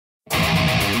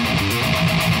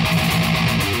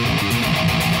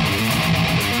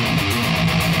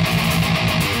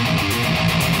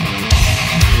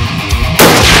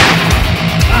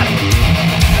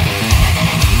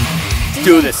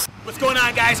do this. What's going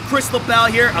on, guys? Kris LaBelle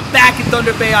here. I'm back in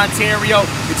Thunder Bay, Ontario.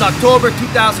 It's October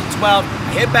 2012. I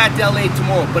head back to LA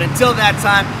tomorrow, but until that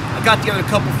time, I got together a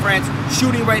couple friends.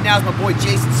 Shooting right now is my boy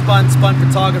Jason Spun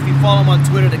Photography. Follow him on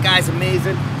Twitter. The guy's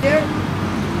amazing. Here,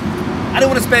 I don't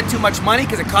want to spend too much money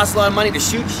because it costs a lot of money to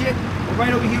shoot shit. But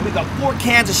right over here, we got 4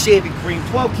 cans of shaving cream,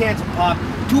 12 cans of pop,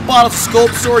 2 bottles of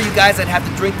Scope Soda. You guys that have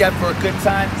to drink that for a good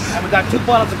time. And we got 2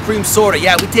 bottles of cream soda.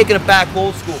 Yeah, we're taking it back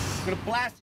old school. We're gonna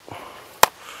blast.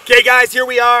 Okay, guys, here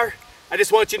we are. I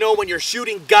just want you to know, when you're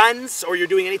shooting guns or you're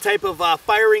doing any type of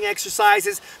firing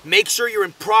exercises, make sure you're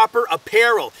in proper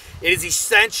apparel. It is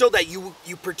essential that you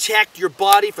protect your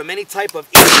body from any type of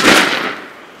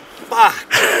fuck.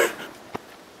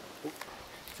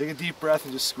 Take a deep breath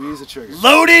and just squeeze the trigger.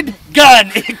 Loaded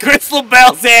gun in Kris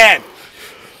LaBelle's hand.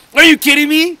 Are you kidding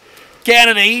me?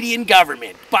 Canadian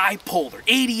government, bipolar,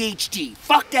 ADHD,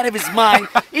 fucked out of his mind,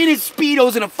 in his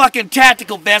Speedos in a fucking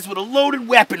tactical vest with a loaded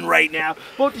weapon right now,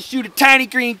 about to shoot a tiny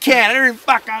green can. I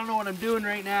don't know what I'm doing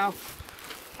right now.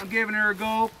 I'm giving her a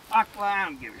go. Fuck, well, I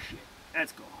don't give a shit.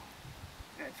 Let's go.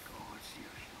 Let's go. Let's see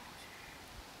what she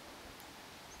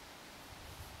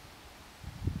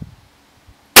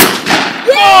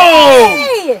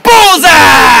does. Boom!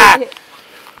 Bullseye!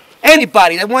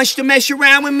 Anybody that wants to mess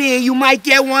around with me, you might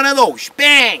get one of those.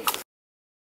 Bang!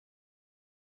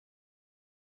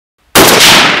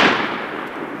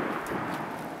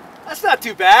 That's not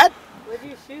too bad. What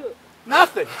did you shoot?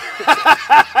 Nothing.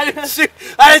 I didn't shoot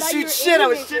shit. I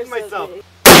was shitting myself.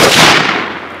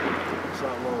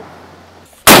 Shot low.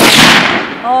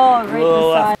 Oh,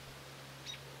 right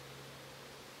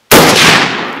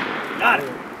beside. Got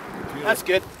it. That's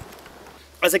good.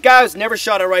 As a guy who's never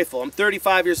shot a rifle, I'm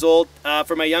 35 years old.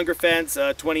 For my younger fans,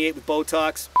 28 with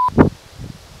Botox.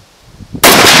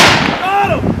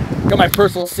 Got my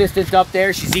personal assistant up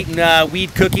there. She's eating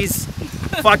weed cookies.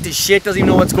 Fucked his shit. Doesn't even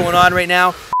know what's going on right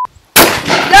now.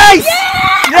 Nice!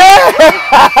 Yeah!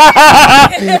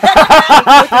 Yeah!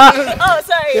 Oh,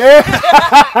 sorry. Yeah.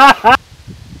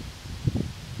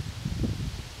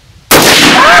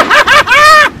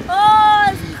 Oh,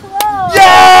 it's close.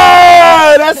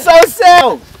 Yeah! That's so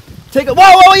sick! Take a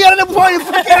whoa, you gotta point your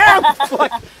fucking hand!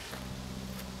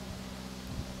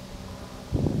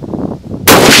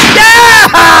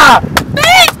 Yeah!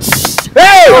 Bitch!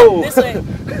 Hey! This way.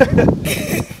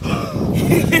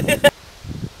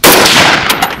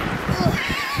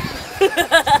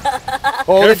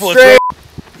 Hold it straight.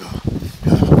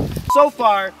 So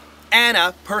far,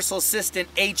 Anna, personal assistant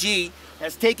AG,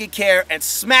 has taken care and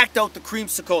smacked out the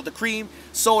creamsicle, the cream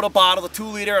soda bottle, the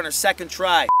 2-liter, on her second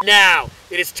try. Now,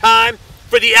 it is time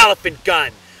for the elephant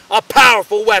gun, a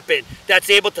powerful weapon that's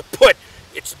able to put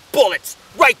its bullets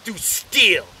right through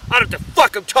steel. I don't know what the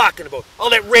fuck I'm talking about. I'll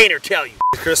let Rayner tell you.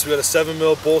 Kris, we got a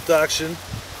 7mm bolt action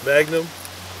Magnum.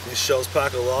 These shells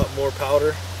pack a lot more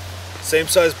powder. Same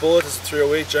size bullet as a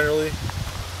 308 generally.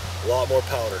 A lot more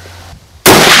powder.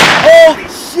 Holy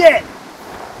shit!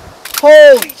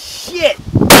 Holy shit!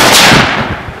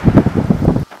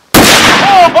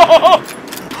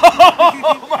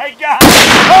 Oh my god!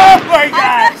 Oh my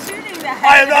god!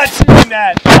 I'm not shooting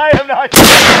that. I am not shooting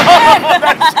that! I am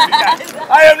not shooting that!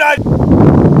 I am not!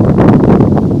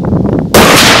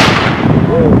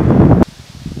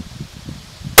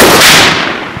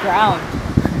 Ground.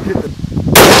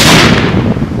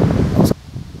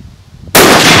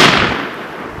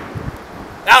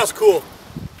 That was cool.